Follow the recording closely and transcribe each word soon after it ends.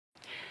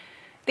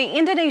The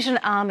Indonesian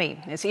army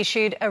has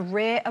issued a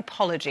rare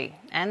apology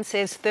and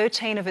says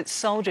 13 of its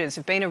soldiers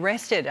have been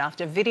arrested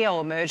after video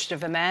emerged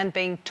of a man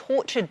being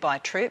tortured by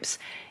troops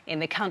in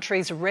the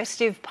country's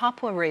restive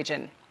Papua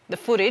region. The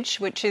footage,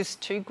 which is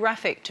too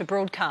graphic to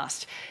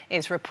broadcast,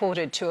 is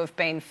reported to have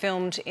been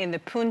filmed in the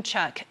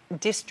Puncak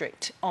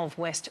district of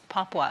West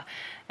Papua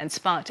and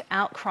sparked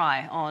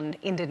outcry on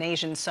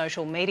Indonesian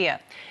social media.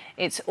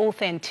 Its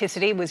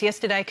authenticity was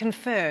yesterday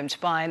confirmed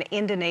by an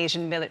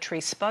Indonesian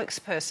military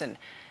spokesperson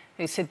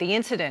who said the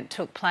incident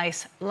took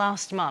place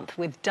last month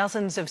with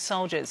dozens of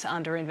soldiers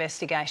under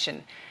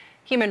investigation.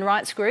 Human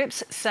rights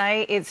groups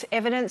say it's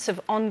evidence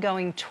of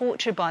ongoing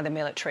torture by the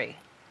military.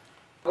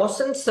 I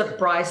wasn't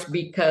surprised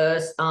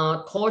because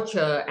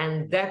torture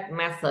and death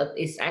method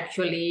is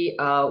actually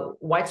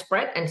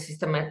widespread and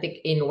systematic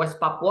in West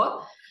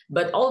Papua.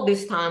 But all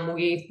this time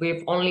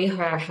we've only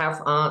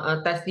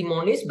have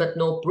testimonies but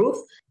no proof.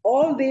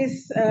 All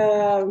this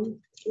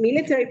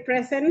military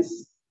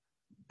presence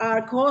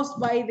are caused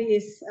by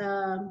this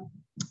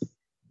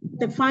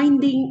the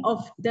finding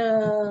of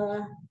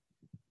the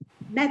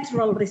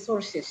natural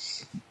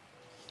resources.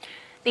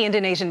 The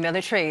Indonesian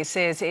military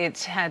says it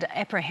had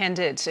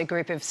apprehended a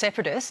group of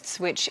separatists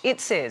which it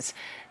says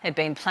had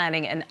been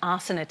planning an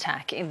arson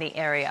attack in the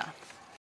area.